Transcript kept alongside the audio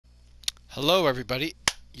Hello everybody,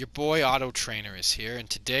 your boy Auto Trainer is here, and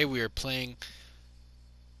today we are playing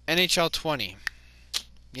NHL 20.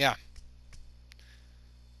 Yeah.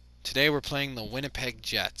 Today we're playing the Winnipeg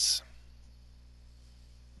Jets.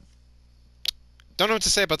 Don't know what to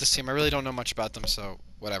say about this team. I really don't know much about them, so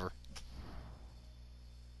whatever.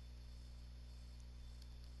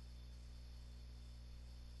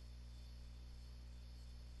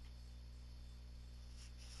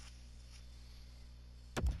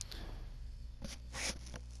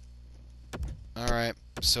 Alright,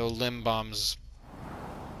 so Limbaum's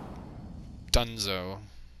Dunzo.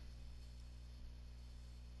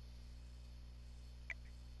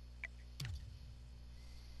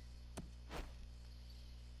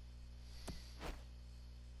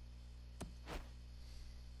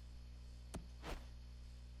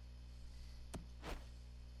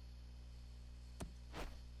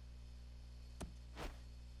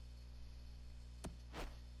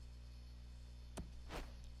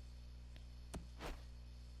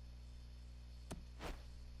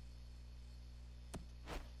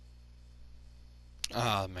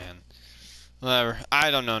 Oh man. Whatever.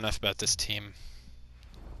 I don't know enough about this team.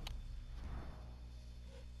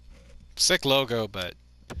 Sick logo, but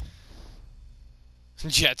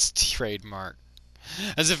Jets trademark.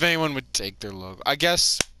 As if anyone would take their logo. I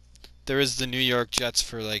guess there is the New York Jets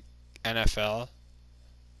for like NFL.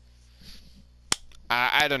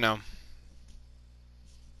 I don't know.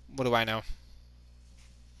 What do I know?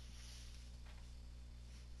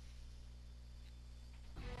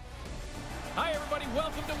 Hi everybody,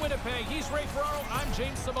 welcome to Winnipeg. He's Ray Ferraro, I'm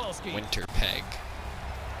James Cebulski. Winterpeg.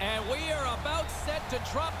 And we are about set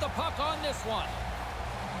to drop the puck on this one.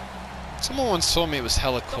 Someone once told me it was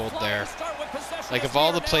hella cold there. Like of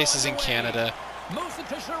all the places in Canada. Moves it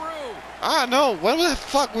to Giroux. Ah no, what the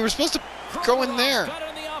fuck? We were supposed to go in there. Got it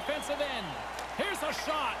in the offensive end. Here's a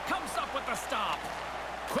shot, comes up with the stop.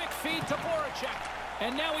 Quick feed to Voracek.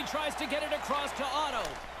 And now he tries to get it across to Otto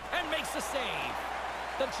and makes the save.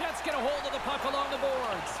 The Jets get a hold of the puck along the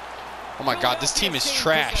boards. Oh my god, this team is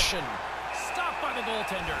trash. Stopped by the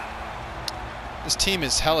goaltender. This team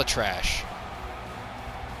is hella trash.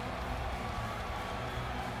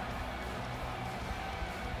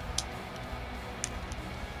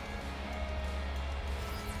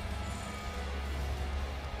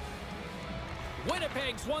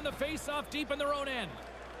 Winnipeg's won the face-off deep in their own end.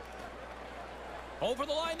 Over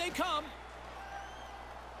the line they come.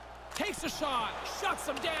 Takes a shot, shuts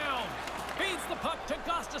him down. Feeds the puck to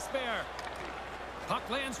Gostisbehere. Puck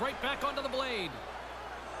lands right back onto the blade.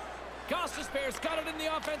 Gostisbehere's got it in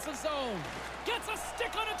the offensive zone. Gets a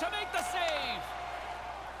stick on it to make the save.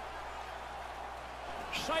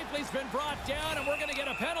 Shifley's been brought down, and we're going to get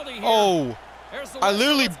a penalty here. Oh, I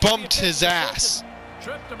literally bumped his ass.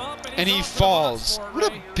 And he falls. What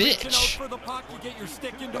a bitch.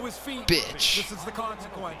 Bitch. This is the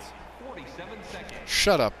consequence. 47 seconds.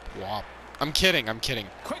 Shut up, Wop. I'm kidding, I'm kidding.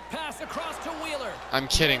 Quick pass across to Wheeler. I'm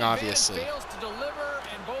kidding, obviously. Fails to deliver,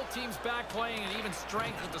 and both teams back playing an even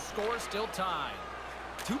strength with the score still tied.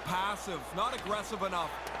 Too passive, not aggressive enough.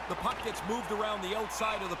 The puck gets moved around the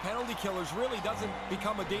outside of the penalty killers. Really doesn't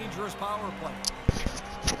become a dangerous power play.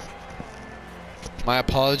 My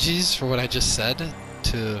apologies for what I just said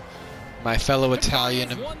to my fellow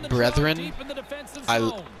Italian brethren.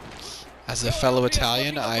 As a fellow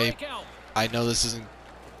Italian, I know this isn't...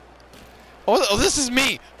 Oh, this is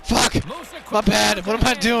me! Fuck! My bad, what am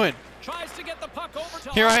I doing?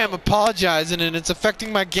 Here I am apologizing and it's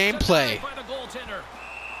affecting my gameplay.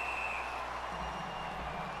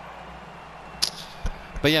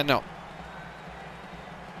 But yeah, no.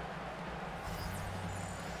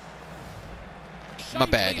 My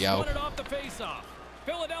bad, yo.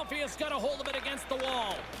 Philadelphia's got a hold of it against the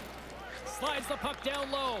wall. Slides the puck down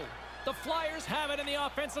low. The Flyers have it in the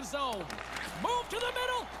offensive zone. Move to the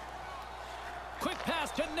middle. Quick pass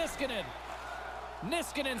to Niskanen.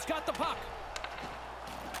 Niskanen's got the puck.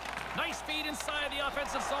 Nice feed inside the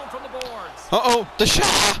offensive zone from the boards. Uh-oh, the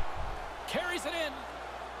shot! Carries it in.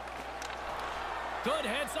 Good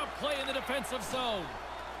heads-up play in the defensive zone.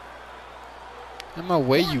 In my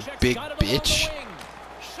way, you big bitch.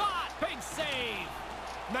 Shot, big save.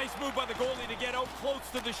 Nice move by the goalie to get out close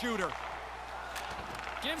to the shooter.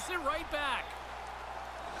 Gives it right back.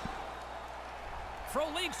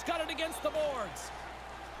 Frolik's got it against the boards.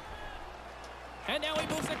 And now he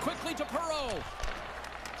moves it quickly to Perreault.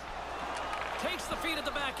 Takes the feed at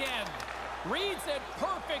the back end. Reads it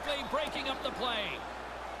perfectly, breaking up the play.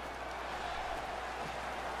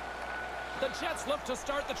 The Jets look to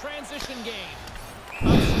start the transition game.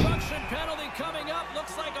 Deflection penalty coming up.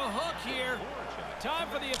 Looks like a hook here. Time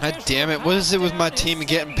for the God damn it. What is it with my team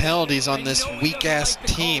getting penalties on this weak-ass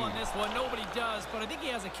team? On this one. Nobody does, but I think he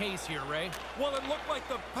has a case here, Ray. Well, it looked like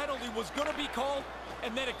the penalty was going to be called,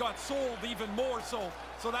 and then it got sold even more so.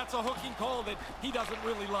 So that's a hooking call that he doesn't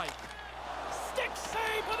really like. Stick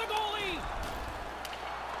save for the goalie.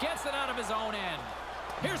 Gets it out of his own end.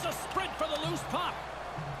 Here's a sprint for the loose puck.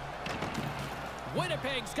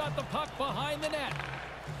 Winnipeg's got the puck behind the net.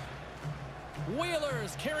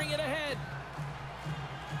 Wheeler's carrying it ahead.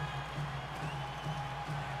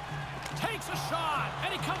 Takes a shot,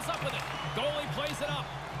 and he comes up with it. Goalie plays it up.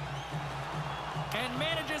 And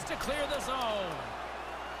manages to clear the zone.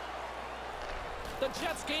 The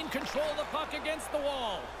Jets gain control of the puck against the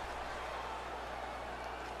wall.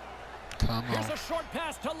 Come on. Here's a short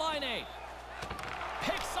pass to Laine.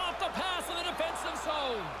 Picks off the pass in the defensive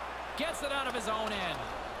zone. Gets it out of his own end.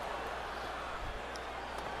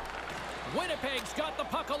 Winnipeg's got the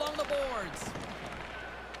puck along the boards.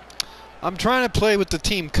 I'm trying to play with the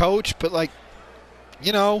team coach, but like,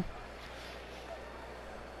 you know.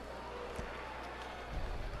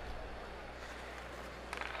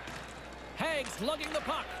 Hags lugging the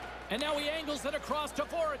puck. And now he angles it across to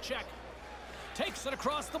Voracek. Takes it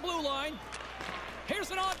across the blue line. Here's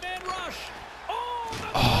an odd man rush. Oh,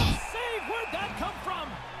 the save. Where'd that come from?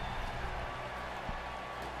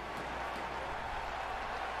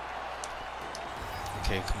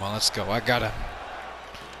 Okay, come on, let's go. I gotta.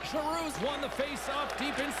 Giroux's won the face-off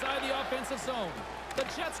deep inside the offensive zone. The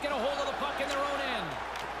Jets get a hold of the puck in their own end.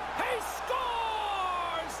 He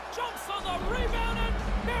scores! Jumps on the rebound and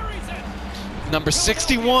buries it. Number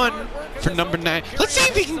 61 for number 9. Let's see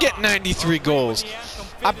if he can get 93 goals.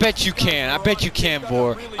 I bet you can. I bet you can,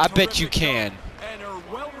 Vor. I bet you can. And are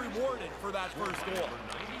well rewarded for that first goal.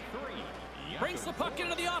 Brings the puck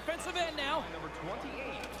into the offensive end now.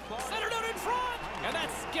 Centered out in front. And that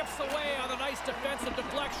skips away on a nice defensive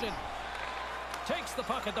deflection. Takes the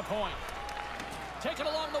puck at the point. Taken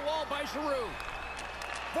along the wall by Giroux.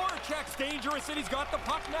 Voracek's dangerous, and he's got the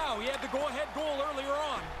puck now. He had the go-ahead goal earlier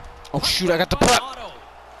on. Oh, shoot, I got the puck.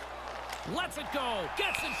 Lets it go.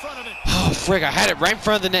 Gets in front of it. Oh, frig, I had it right in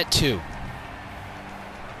front of the net, too.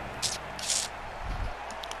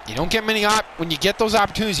 You don't get many when you get those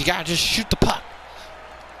opportunities, you gotta just shoot the puck.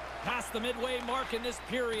 Past the midway mark in this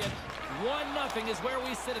period. 1-0 is where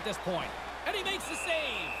we sit at this point. And he makes the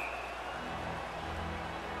save.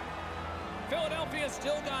 Philadelphia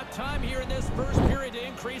still got time here in this first period to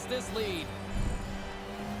increase this lead.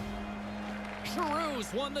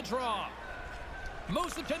 Giroux's won the draw.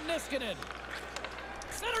 Moves it to Niskanen.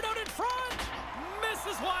 Centered out in front.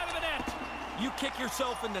 Misses wide of the net. You kick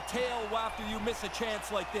yourself in the tail after you miss a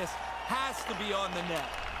chance like this. Has to be on the net.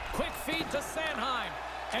 Quick feed to Sanheim.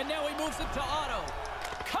 And now he moves it to Otto.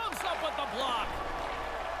 Comes up with the block.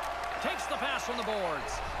 Takes the pass from the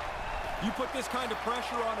boards. You put this kind of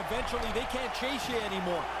pressure on, eventually they can't chase you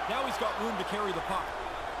anymore. Now he's got room to carry the puck.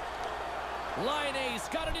 Laine's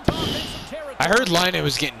got it into offensive territory. I heard Laine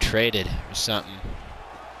was getting traded or something.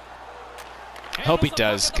 Hope he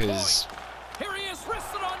does, because... Here he is,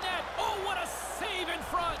 wristed on net. Oh, what a save in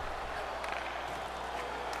front.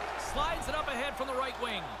 Slides it up ahead from the right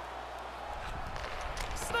wing.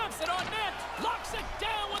 Snaps it on net. Locks it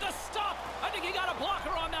down with a stop. I think he got a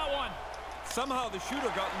blocker on that one. Somehow the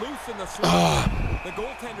shooter got loose in the slot. The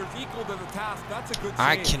goaltender's equal to the task. That's a good save.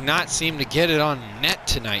 I cannot seem to get it on net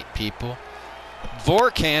tonight, people. Vor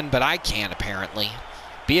can, but I can't, apparently.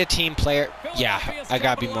 Be a team player. Yeah, I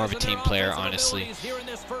gotta be more of a team player, honestly.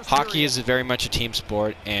 Hockey is very much a team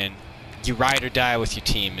sport, and you ride or die with your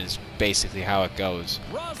team is basically how it goes.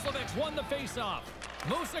 Roslovic's won the faceoff.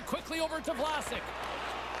 Moves it quickly over to Vlasic.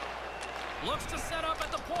 Looks to set up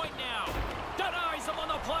at the point now. Denies him on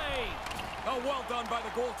the play. Oh, well done by the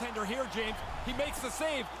goaltender here, James. He makes the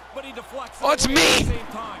save, but he deflects it Oh, it's away me! at the same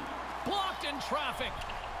time. Blocked in traffic.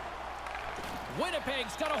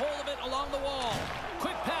 Winnipeg's got a hold of it along the wall.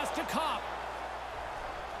 Quick pass to Kopp.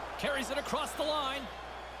 Carries it across the line.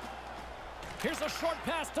 Here's a short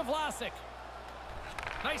pass to Vlasic.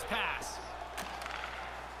 Nice pass.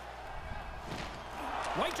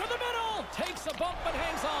 Right to the middle. Takes a bump but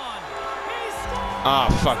hangs on. He scores!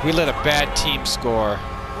 Oh, fuck. We let a bad team score.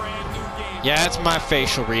 Brand new game. Yeah, that's my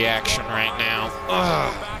facial reaction right now.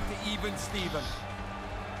 Ugh. Back to even Steven.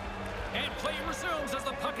 And play resumes as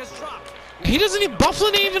the puck is dropped. He doesn't even... Buffalo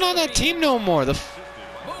ain't even on that team no more. Moves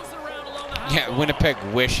it around along the half Yeah, wall. Winnipeg The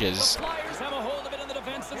wishes. Flyers have a hold of it in the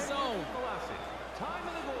defensive zone.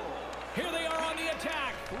 Here they are on the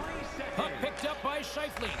attack. Puck picked up by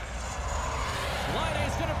Scheifele.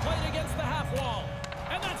 Laine's going to play it against the half wall.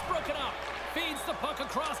 And that's broken up. Feeds the puck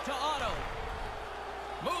across to Otto.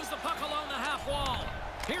 Moves the puck along the half wall.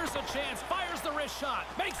 Here's a chance. Fires the wrist shot.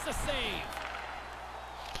 Makes the save.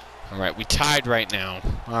 All right, we tied right now.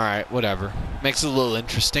 All right, whatever. Makes it a little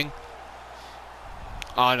interesting.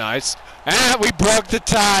 Oh, nice. Ah, we broke the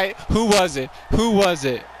tie. Who was it? Who was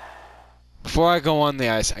it? Before I go on the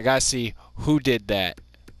ice, I got to see who did that.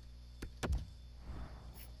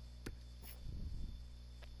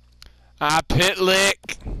 Pitlick.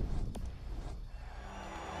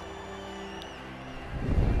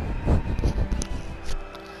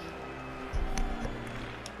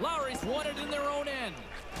 Lowry's won it in their own end.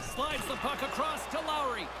 Slides the puck across to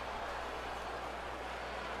Lowry.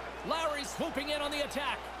 Lowry swooping in on the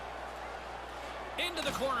attack. Into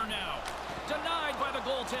the corner now. Denied by the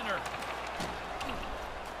goaltender.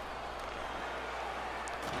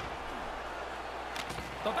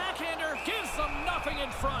 The backhander gives them nothing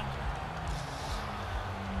in front.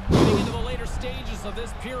 Getting into the later stages of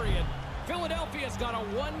this period, Philadelphia's got a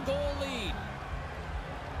one-goal lead.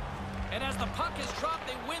 And as the puck is dropped,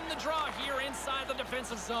 they win the draw here inside the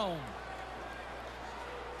defensive zone.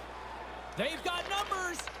 They've got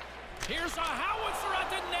numbers. Here's a howitzer at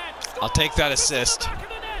the net. Score! I'll take that assist.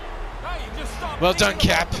 Hey, you just stopped Well done,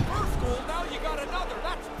 Cap. the first goal, now you got another.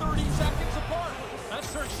 That's 30 seconds apart. That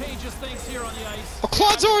sure changes things here on the ice. Oh,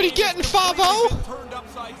 Claude's already getting 5-0. Turned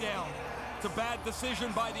upside down. It's a bad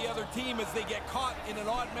decision by the other team as they get caught in an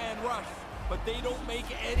odd man rush. But they don't make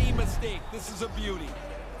any mistake. This is a beauty.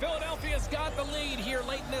 Philadelphia's got the lead here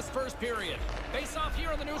late in this first period. Face off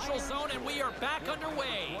here in the neutral zone, and we are back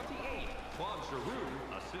underway.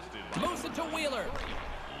 Moves it to Wheeler.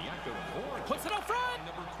 Puts it up front.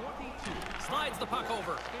 Slides the puck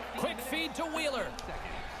over. Quick feed to Wheeler.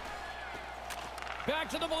 Back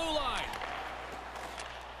to the blue line.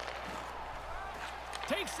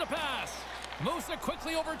 Takes the pass. Moves it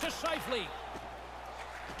quickly over to Scheifele.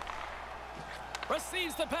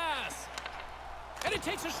 Receives the pass. And it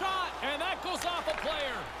takes a shot. And that goes off a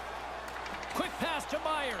player. Quick pass to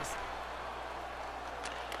Myers.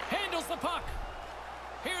 Handles the puck.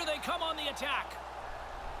 Here they come on the attack.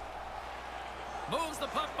 Moves the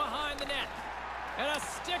puck behind the net. And a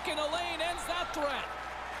stick in the lane ends that threat.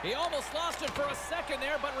 He almost lost it for a second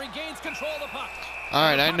there, but regains control of the puck. All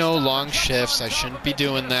right, I know long shifts. I shouldn't be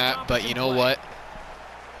doing that, but you know what?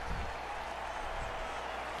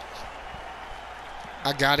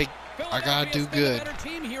 I gotta do good. Better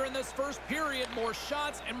team here in this first period. More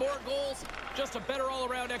shots and more goals. Just a better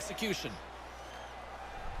all-around execution.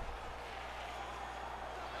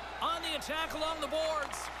 On the attack along the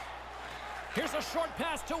boards. Here's a short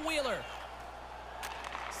pass to Wheeler.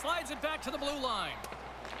 Slides it back to the blue line.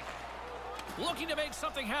 Looking to make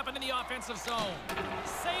something happen in the offensive zone.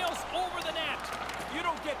 Sails over the net. You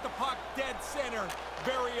don't get the puck dead center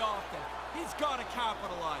very often. He's got to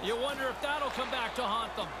capitalize. You wonder if that'll come back to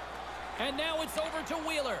haunt them. And now it's over to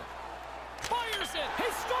Wheeler. Fires it.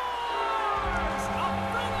 He scores! A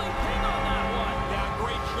friendly ping on that one. Yeah,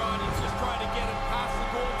 great shot. He's just trying to get it past the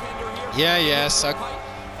goaltender here. Yeah, suck.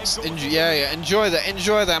 Enjoy that.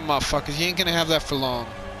 Enjoy that, motherfuckers. You ain't gonna have that for long.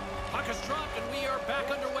 Puck is dropped and we are back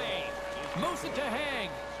underway. Moves it to Hang.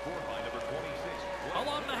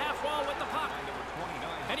 Along the half wall with the puck.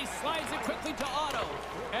 And he slides it quickly to Otto.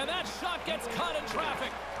 And that shot gets caught in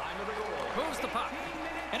traffic. Moves the puck.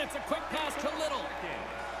 And it's a quick pass to Little.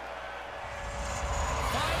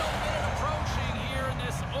 Final minute approaching here in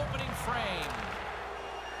this opening frame.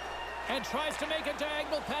 And tries to make a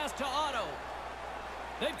diagonal pass to Otto.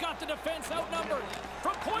 They've got the defense outnumbered.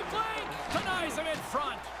 From point blank, denies him in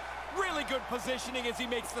front. Really good positioning as he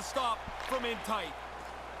makes the stop from in tight.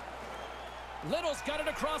 Little's got it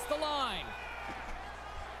across the line.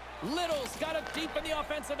 Little's got it deep in the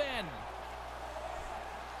offensive end.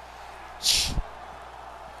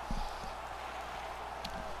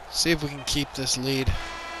 See if we can keep this lead.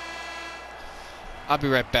 I'll be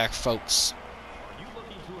right back, folks. Are you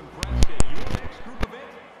looking to impress at your next group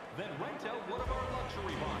event? Then rent out one of our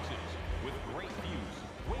luxury boxes. With great views,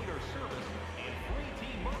 waiter service, and free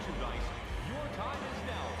team merchandise, your time is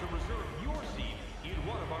now to reserve your seat in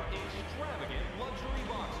one of our extravagant luxury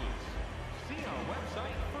boxes. See our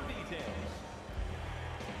website for details.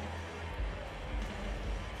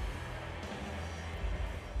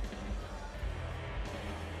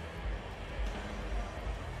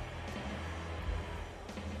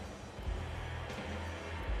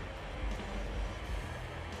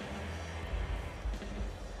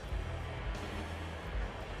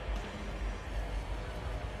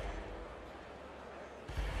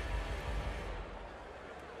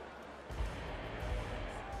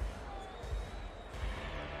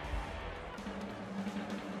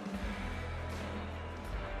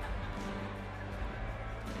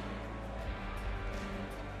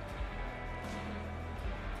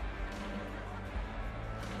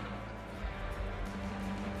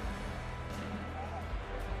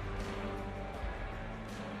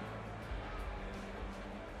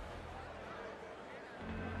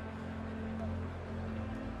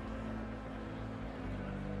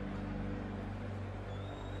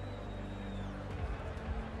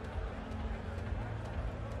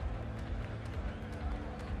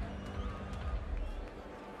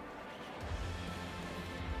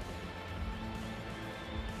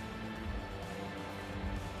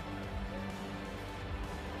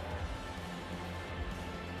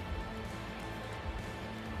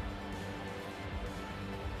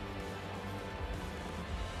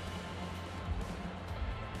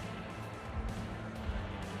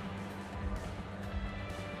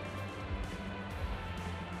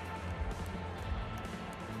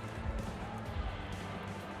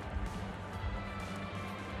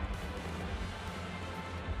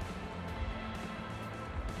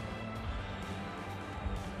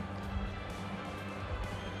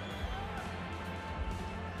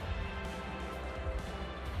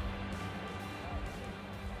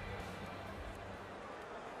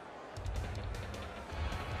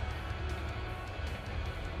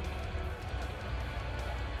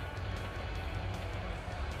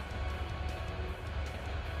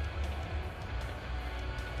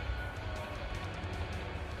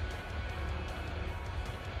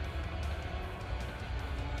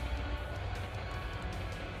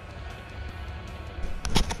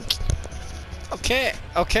 Okay.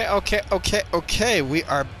 We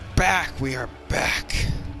are back.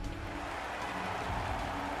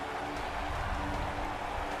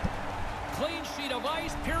 Clean sheet of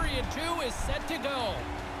ice. Period 2 is set to go.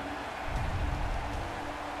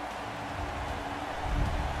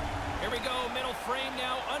 Here we go. Middle frame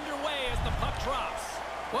now underway as the puck drops.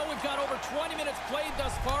 Well, we've got over 20 minutes played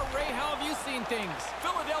thus far. Ray, how have you seen things?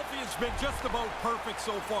 Philadelphia's been just about perfect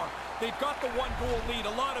so far. They've got the 1-goal lead.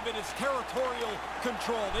 A lot of it is territorial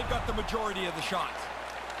control. They've got the majority of the shots.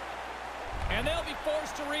 And they'll be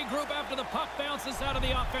forced to regroup after the puck bounces out of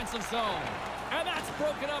the offensive zone. And that's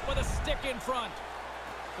broken up with a stick in front.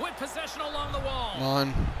 With possession along the wall. Come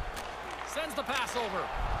on. Sends the pass over.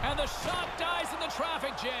 And the shot dies in the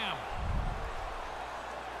traffic jam.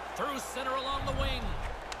 Through center along the wing.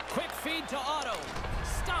 Quick feed to Otto.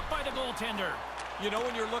 Stopped by the goaltender. You know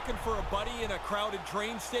when you're looking for a buddy in a crowded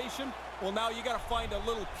train station? Well, now you got to find a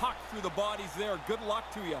little puck through the bodies there. Good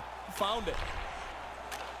luck to you. Found it.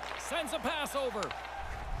 Sends a pass over.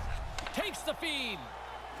 Takes the feed.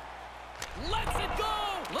 Lets it go.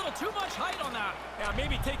 A little too much height on that. Yeah,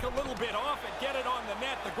 maybe take a little bit off and get it on the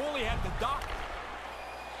net. The goalie had to duck.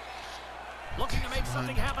 Looking to make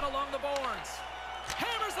something happen along the boards.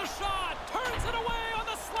 Hammers the shot. Turns it away on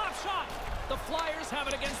the slap shot. The Flyers have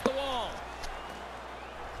it against the wall.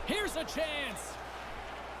 Here's a chance.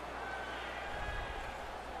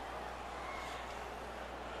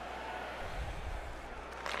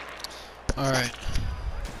 All right.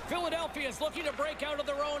 Philadelphia is looking to break out of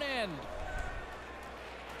their own end.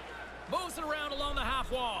 Moves it around along the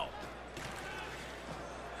half wall.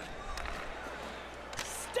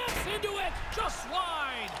 Steps into it. Just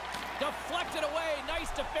wide. Deflected away. Nice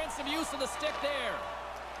defensive use of the stick there.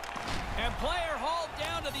 And player hauled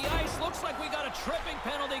down to the ice. Looks like we got a tripping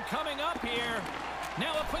penalty coming up here.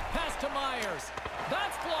 Now a quick pass to Myers.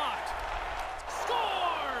 That's blocked.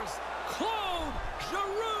 Scores! Claude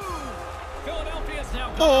Giroux. Philadelphia's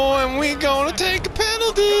now. Oh, and we gonna take a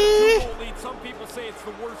penalty. Some people say it's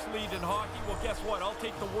the worst lead in hockey. Well, guess what? I'll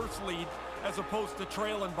take the worst lead as opposed to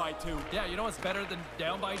trailing by 2. Yeah, you know what's better than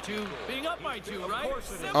down by 2? Being up by 2, right? Of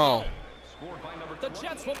course it is. Oh. The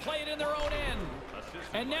Jets will play it in their own end.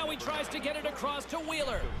 And now he tries to get it across to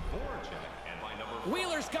Wheeler.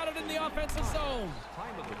 Wheeler's got it in the offensive zone.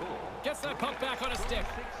 Gets that puck back on a stick.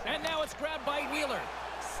 And now it's grabbed by Wheeler.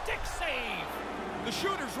 Stick save. The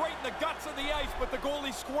shooter's right in the guts of the ice, but the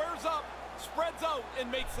goalie squares up, spreads out, and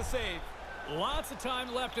makes the save. Lots of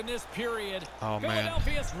time left in this period. Oh, man.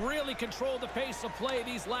 Philadelphia's really controlled the pace of play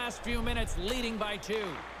these last few minutes, leading by 2.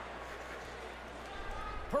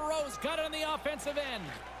 Perreault's got it on the offensive end.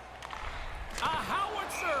 A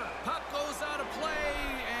howitzer. Puck goes out of play,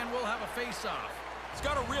 and we'll have a face-off. He's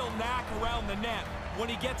got a real knack around the net. When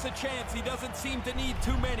he gets a chance, he doesn't seem to need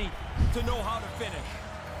too many to know how to finish.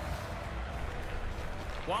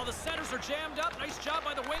 While the centers are jammed up, nice job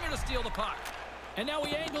by the winger to steal the puck. And now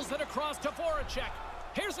he angles it across to Voracek.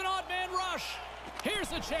 Here's an odd man rush.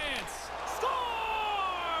 Here's a chance.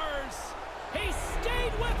 Scores! He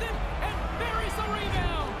stayed with him and buries the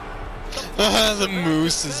rebound. The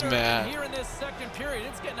Moose is mad. Here in this second period,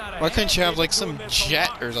 it's getting out of Why hand. couldn't you have like some jet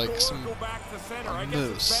or like Score, some go back to center. I guess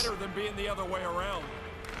moose? it's better than being the other way around.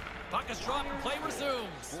 Puck is dropped and play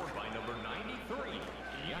resumes.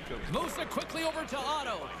 Moves it quickly over to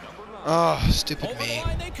Otto. Oh, stupid Over the me.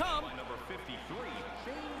 line they come.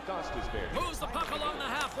 Moves the puck along the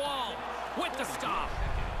half wall. With the stop.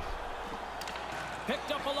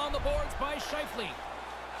 Picked up along the boards by Scheifele.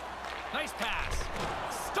 Nice pass.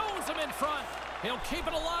 Stones him in front. He'll keep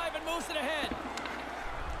it alive and moves it ahead.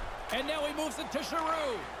 And now he moves it to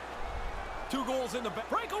Giroux. 2 goals in the back.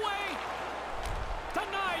 Breakaway.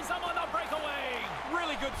 Denies him on the breakaway.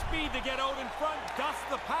 Really good speed to get out in front. Dusts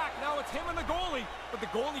the pack. Now it's him and the goalie. But the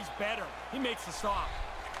goalie's better. He makes the stop.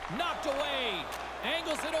 Knocked away.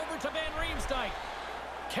 Angles it over to Van Riemsdyk.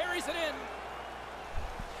 Carries it in.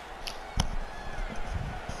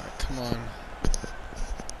 Come on.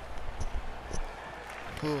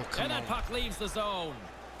 Ooh, come And that on. puck leaves the zone.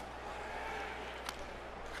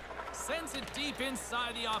 Sends it deep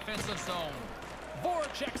inside the offensive zone.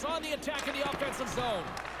 Voracek's on the attack in the offensive zone.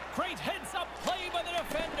 Great heads-up play by the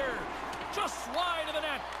defender. Just wide of the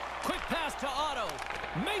net. Quick pass to Otto.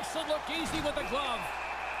 Makes it look easy with the glove.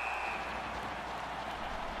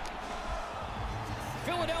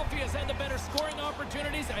 Philadelphia's had the better scoring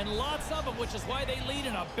opportunities and lots of them, which is why they lead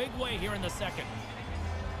in a big way here in the second.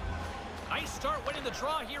 Nice start winning the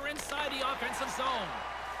draw here inside the offensive zone.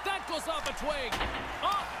 That goes off a twig.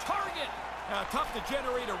 Off target. Tough to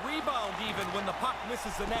generate a rebound even when the puck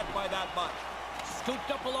misses the net by that much. Scooped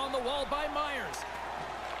up along the wall by Myers.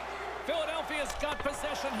 Philadelphia's got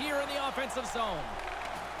possession here in the offensive zone.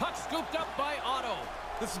 Puck scooped up by Otto.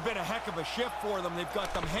 This has been a heck of a shift for them. They've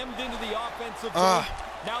got them hemmed into the offensive zone.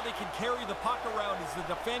 Now they can carry the puck around as the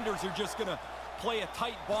defenders are just going to play a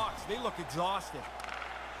tight box. They look exhausted.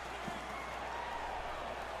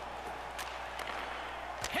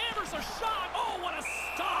 Hammers a shot. Oh, what a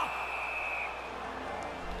stop.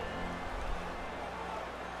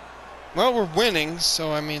 Well, we're winning,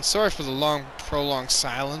 so I mean, sorry for the long, prolonged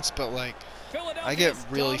silence, but like, I get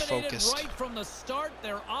really focused. Right from the start,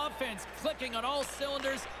 their offense clicking on all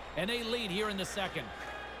cylinders, and they lead here in the second.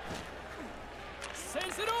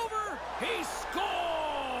 Sends it over. He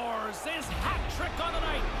scores his hat trick on the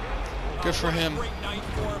night. Good for him. Great night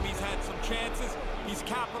for him. He's had some chances. He's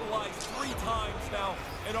capitalized 3 times now,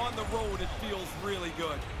 and on the road, it feels really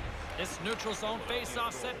good. This neutral zone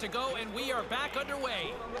face-off set to go, and we are back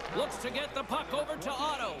underway. Looks to get the puck over to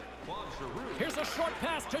Otto. Here's a short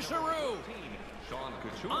pass to Giroux.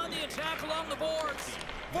 On the attack along the boards.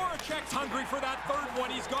 Voracek's hungry for that third one.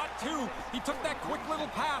 He's got 2. He took that quick little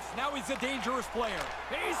pass. Now he's a dangerous player.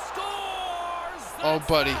 He scores! Oh, That's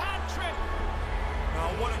buddy. the hat trick. Now,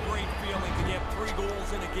 what a great feeling to get 3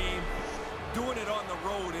 goals in a game. Doing it on the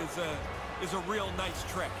road is a real nice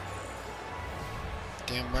trick.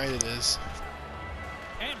 Damn right it is.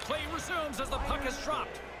 And play resumes as the puck is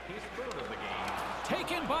dropped.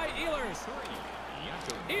 Taken by Ehlers.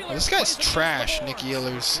 Oh, this guy's trash, Nick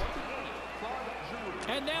Ehlers.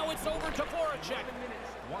 And now it's over to Voracek.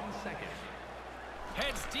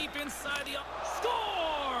 Heads deep inside the...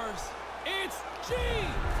 Scores! It's G!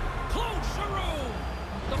 Claude Giroux!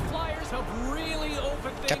 The Flyers have really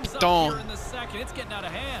opened things up here in the second. It's getting out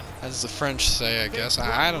of hand. As the French say, I guess.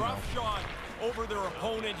 I don't know. Shot over their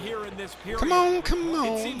opponent here in this period. Come on, come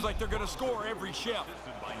on. It seems like they're going to score every shift.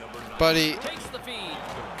 Buddy. Takes the feed.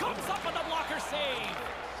 Comes up with the blocker save.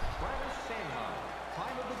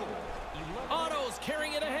 Otto's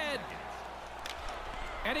carrying it ahead.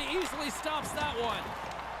 And he easily stops that one.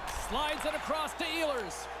 Slides it across to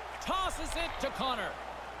Ehlers. Tosses it to Connor.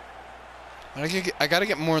 I gotta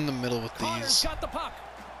get more in the middle with Connor's these. got the puck.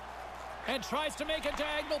 And tries to make a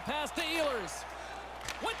diagonal pass to Ehlers.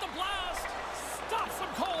 With the blast. Stops him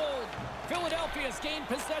cold. Philadelphia's gained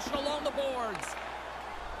possession along the boards.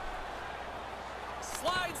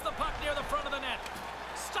 Slides the puck near the front of the net.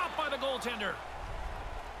 Stopped by the goaltender.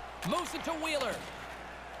 Moves it to Wheeler.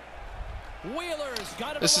 Wheeler's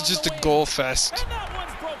got it. This is just the a wing. goal fest. And that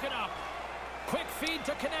one's broken up. Quick feed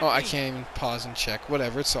to Konecny. Oh, I can't even pause and check.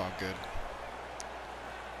 Whatever, it's all good.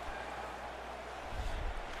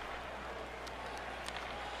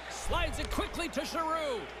 Slides it quickly to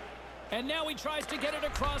Giroux. And now he tries to get it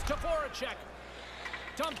across to Voracek.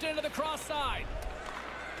 Dumped into the cross side.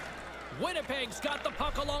 Winnipeg's got the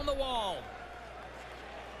puck along the wall.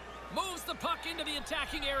 Moves the puck into the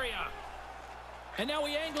attacking area. And now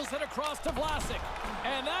he angles it across to Vlasic.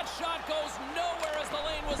 And that shot goes nowhere as the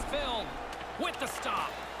lane was filled. With the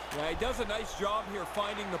stop. Yeah, he does a nice job here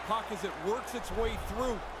finding the puck as it works its way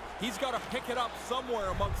through. He's got to pick it up somewhere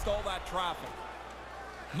amongst all that traffic.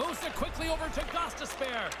 Moves it quickly over to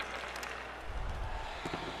Gostisbehere.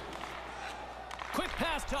 Quick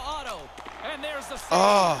pass to Otto. And there's the save.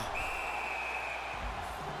 Oh.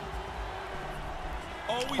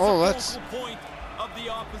 Always Oh, a that's... focal point of the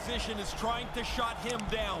opposition is trying to shut him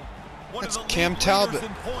down. One That's of the Cam league Talbot. leaders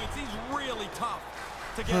in points. He's really tough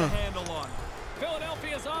to get a handle on.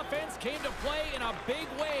 Philadelphia's offense came to play in a big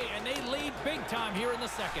way, and they lead big time here in the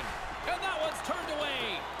second. And that one's turned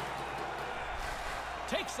away.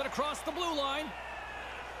 Takes it across the blue line.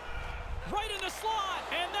 Right in the slot,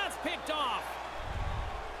 and that's picked off.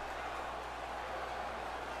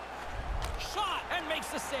 Shot, and makes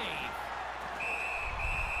the save.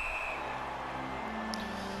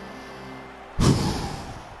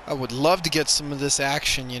 I would love to get some of this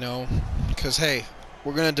action, you know, because, hey,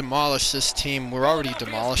 we're going to demolish this team. We're already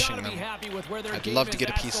demolishing them. I'd love to get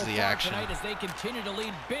a piece of the action. As they continue to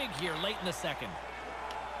lead big here late in the second.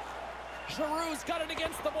 Giroux's got it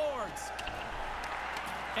against the boards.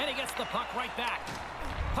 And he gets the puck right back.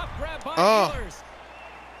 Puck grab by Ehlers.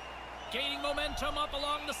 Gaining momentum up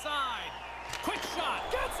along the side. Quick shot.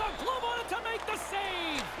 Gets a glove on it to make the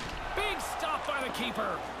save. Big stop by the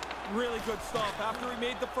keeper. Really good stop. After he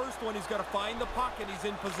made the first one, he's got to find the puck, and he's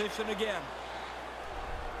in position again.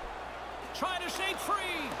 Trying to shake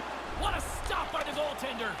free. What a stop by the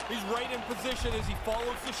goaltender. He's right in position as he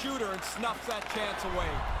follows the shooter and snuffs that chance away.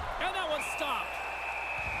 And that one's stopped.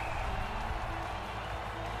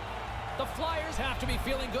 The Flyers have to be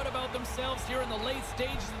feeling good about themselves here in the late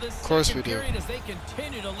stages of this second period as they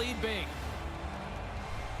continue to lead big.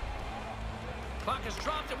 Puck is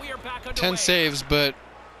dropped and we are back underway. 10 saves, but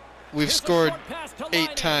we've Here's a scored short pass to 8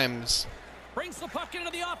 Laine. times. Brings the puck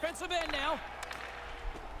into the offensive end now.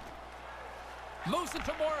 Moves it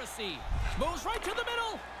to Morrissey. Moves right to the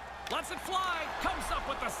middle. Lets it fly. Comes up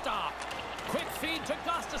with the stop. Quick feed to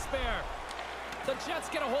Gostisbehere. The Jets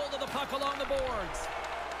get a hold of the puck along the boards.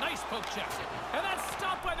 Nice poke check. And that's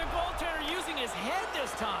stopped by the goaltender using his head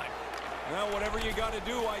this time. Well, whatever you got to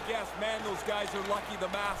do, I guess. Man, those guys are lucky the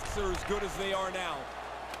masks are as good as they are now.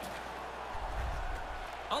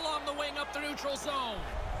 Along the wing up the neutral zone.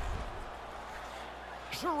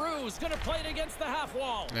 Giroux's going to play it against the half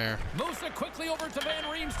wall. There. Moves it quickly over to Van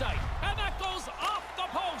Riemsdyk. And that goes off the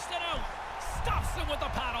post and out. Stops him with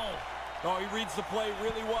the paddle. Oh, he reads the play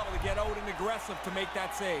really well to get out and aggressive to make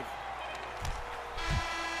that save.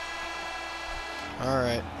 All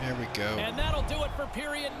right, here we go. And that'll do it for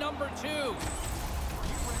period number 2. Are you ready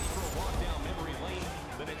for a walk down memory lane?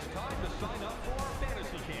 Then it's time to sign up for our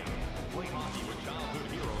fantasy camp. Play hockey with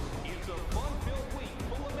childhood heroes. It's a fun-filled week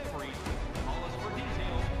full of memories. Call us for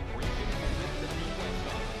details, or you can visit the team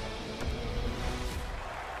website.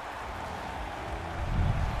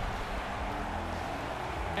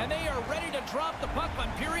 And they are ready to drop the puck on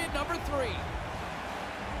period number 3.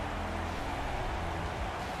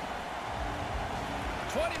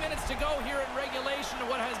 20 minutes to go here in regulation to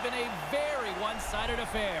what has been a very one-sided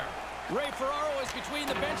affair. Ray Ferraro is between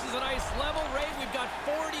the benches at ice level. Ray, we've got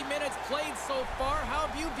 40 minutes played so far. How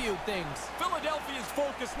have you viewed things? Philadelphia's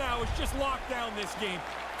focus now is just lock down this game.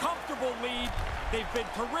 Comfortable lead. They've been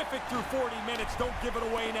terrific through 40 minutes. Don't give it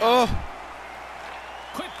away now. Oh,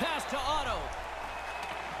 Quick pass to Otto.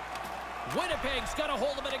 Winnipeg's got a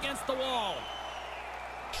hold of it against the wall.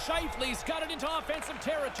 Scheifele's got it into offensive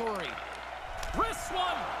territory. Wrist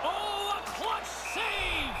one. Oh, a clutch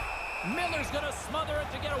save. Miller's going to smother it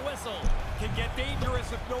to get a whistle. Can get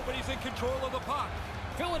dangerous if nobody's in control of the puck.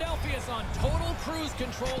 Philadelphia's on total cruise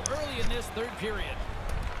control early in this third period.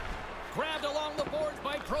 Grabbed along the boards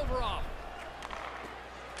by Provorov.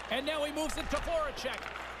 And now he moves it to Voracek.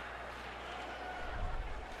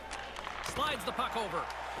 Slides the puck over.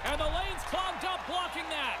 And the lane's clogged up, blocking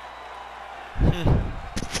that.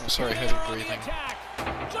 I'm sorry, They heavy are on the breathing. attack.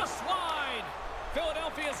 Just wide.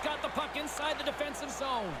 Philadelphia's got the puck inside the defensive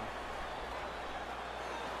zone.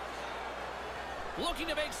 Looking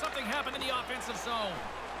to make something happen in the offensive zone.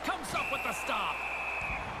 Comes up with the stop.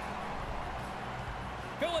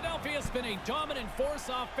 Philadelphia's been a dominant force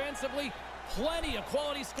offensively. Plenty of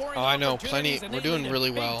quality scoring. Oh, I know, opportunities, plenty. and We're they doing lead it really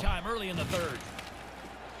big well. time early in the third.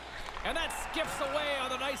 And that skips away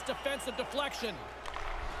on a nice defensive deflection.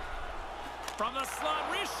 From the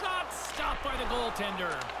slot, wrist shot, stopped by the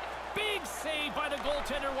goaltender. Big save by the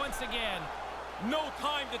goaltender once again. No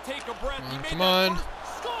time to take a breath. He made Come that on. first-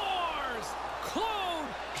 Scores! Claude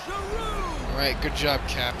Giroux! All right, good job,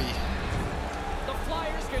 Cappy. The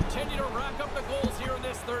Flyers continue to rack up the goals here in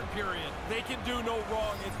this third period. They can do no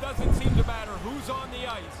wrong. It doesn't seem to matter who's on the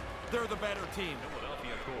ice. They're the better team.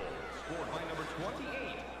 Philadelphia goal scored by number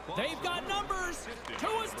 28. They've got numbers to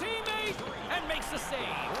his teammate and makes the save.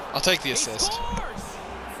 I'll take the He assist. scores!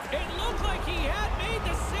 It looked like he had made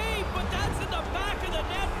the save, but that's in the back of the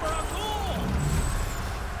net for a goal.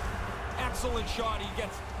 Excellent shot. He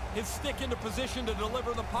gets his stick into position to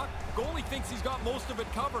deliver the puck. Goalie thinks he's got most of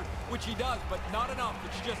it covered, which he does, but not enough.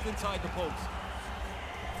 It's just inside the post.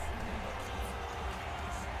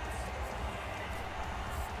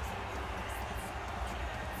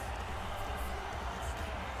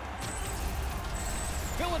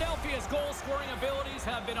 Philadelphia's goal-scoring abilities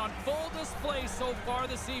have been on full display so far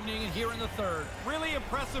this evening and here in the third. Really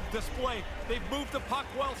impressive display. They've moved the puck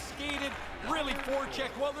well, skated, really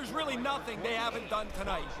forechecked. Well, there's really nothing they haven't done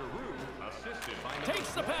tonight. Giroux assisted by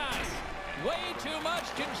Takes the pass. Way too much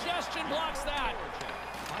congestion blocks that.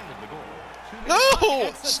 Finding the goal. No!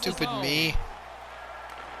 Exits the Stupid zone. me.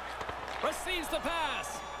 Receives the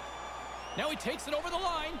pass. Now he takes it over the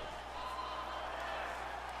line.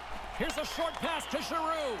 Here's a short pass to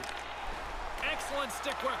Giroux. Excellent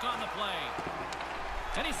stick work on the play.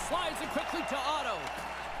 And he slides it quickly to Otto.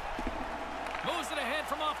 Moves it ahead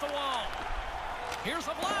from off the wall. Here's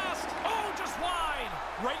a blast. Oh, just wide.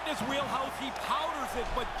 Right in his wheelhouse, he powders it,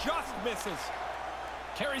 but just misses.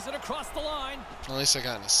 Carries it across the line. At least I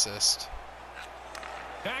got an assist.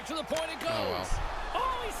 Back to the point it goes. Oh, well.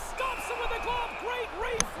 Oh, he stops it with a glove. Great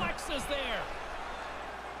reflexes there.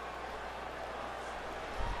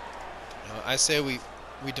 I say we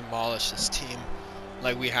demolish this team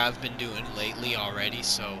like we have been doing lately already,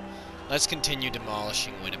 so let's continue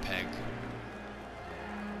demolishing Winnipeg.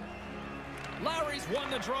 Lowry's won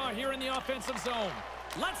the draw here in the offensive zone.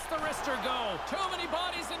 Lets the wrister go. Too many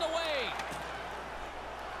bodies in the way.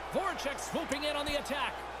 Voracek swooping in on the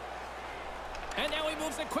attack. And now he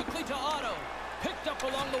moves it quickly to Otto. Picked up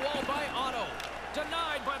along the wall by Otto.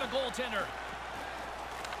 Denied by the goaltender.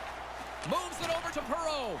 Moves it over to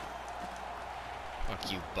Perreault.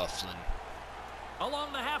 Fuck you, Bufflin.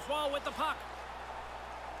 Along the half wall with the puck.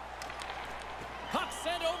 Puck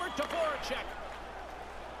sent over to Voracek.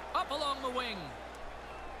 Up along the wing.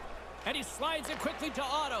 And he slides it quickly to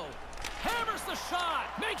Otto. Hammers the shot.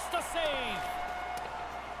 Makes the save.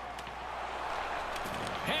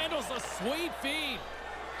 Handles a sweet feed.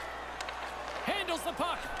 Handles the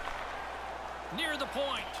puck. Near the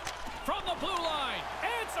point. From the blue line.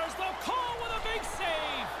 Answers the call with a big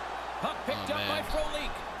save. Puck picked up by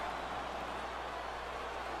Frolik.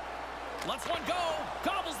 Lets one go.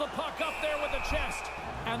 Gobbles the puck up there with the chest.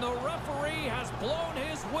 And the referee has blown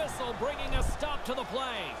his whistle, bringing a stop to the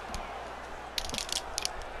play.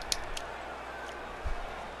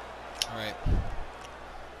 All right.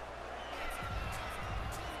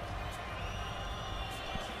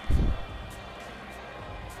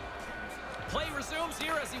 Play resumes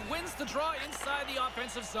here as he wins the draw inside the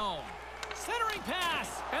offensive zone. Centering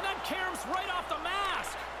pass, and then caroms right off the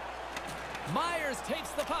mask. Myers takes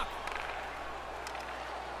the puck.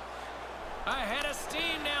 Ahead of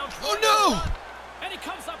steam now. Oh no! And he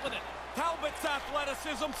comes up with it. Talbot's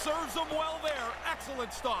athleticism serves him well there.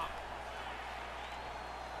 Excellent stop.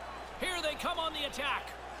 Here they come on the attack.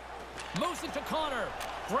 Moves it to Connor.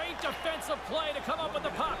 Great defensive play to come up with the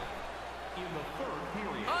puck. In the third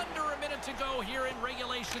period. Under a minute to go here in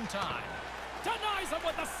regulation time. Denies him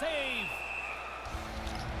with the save.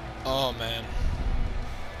 Oh, man.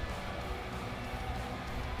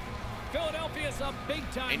 Philadelphia's up big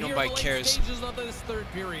time Ain't here nobody in the late cares. stages of this third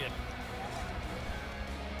period.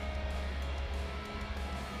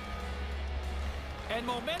 And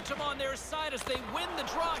momentum on their side as they win the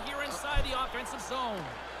draw here inside the offensive zone.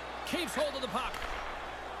 Keeps hold of the puck.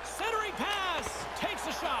 Centering pass. Takes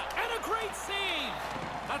a shot. And a great save.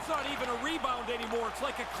 That's not even a rebound anymore. It's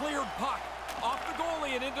like a cleared puck. Off the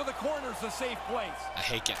goalie and into the corner's a safe place. I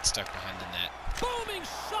hate getting stuck behind the net. Booming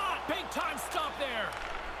shot. Big time stop there.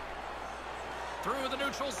 Through the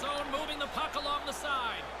neutral zone, moving the puck along the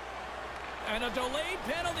side. And a delayed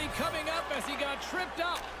penalty coming up as he got tripped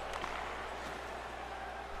up.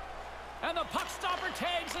 And the puck stopper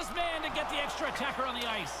tags his man to get the extra attacker on the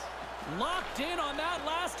ice. Locked in on that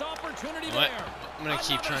last opportunity What? there. I'm gonna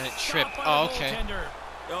keep Another trying to stop trip. by Oh, the okay.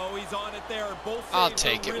 Oh, he's on it there. Both I'll saves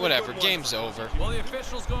take are it. really Whatever. good ones. Game's over. Well, the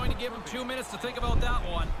official's going to give him 2 minutes to think about that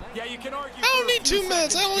one. Yeah, you can argue. I don't for a need few 2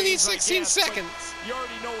 minutes. I seconds, only need James, 16 guess, but seconds. You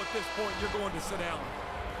already know at this point you're going to sit down.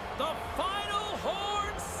 The final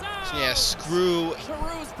horn sound. Yeah, screw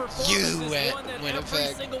Giroux's performance you is at one that Winnipeg.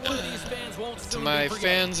 every single one of these fans won't to soon my forget.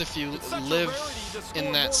 fans, if you It's such a live rarity to score in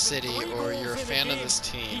more that than city 3 or goals you're a in fan of game. this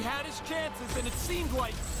He team, had his chances and it seemed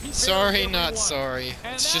like he sorry, buried not every one. sorry.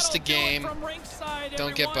 And It's just a that'll do it game. from ringside,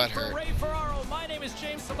 Don't get everyone. butthurt. For Ray Ferraro, my name is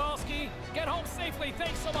James Sabalski. Get home safely.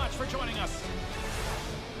 Thanks so much for joining us.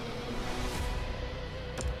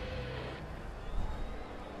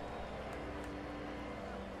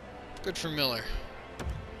 Good for Miller.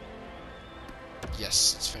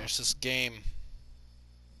 Yes, let's finish this game.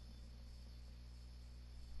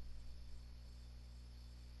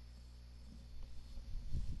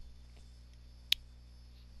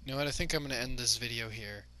 You know what? I think I'm going to end this video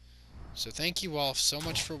here. So thank you all so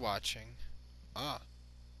much for watching.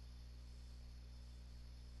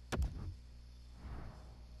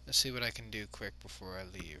 Let's see what I can do quick before I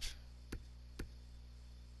leave.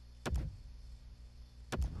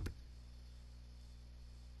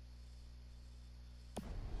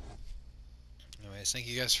 Anyways, thank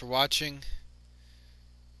you guys for watching.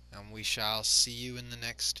 And we shall see you in the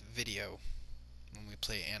next video when we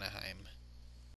play Anaheim.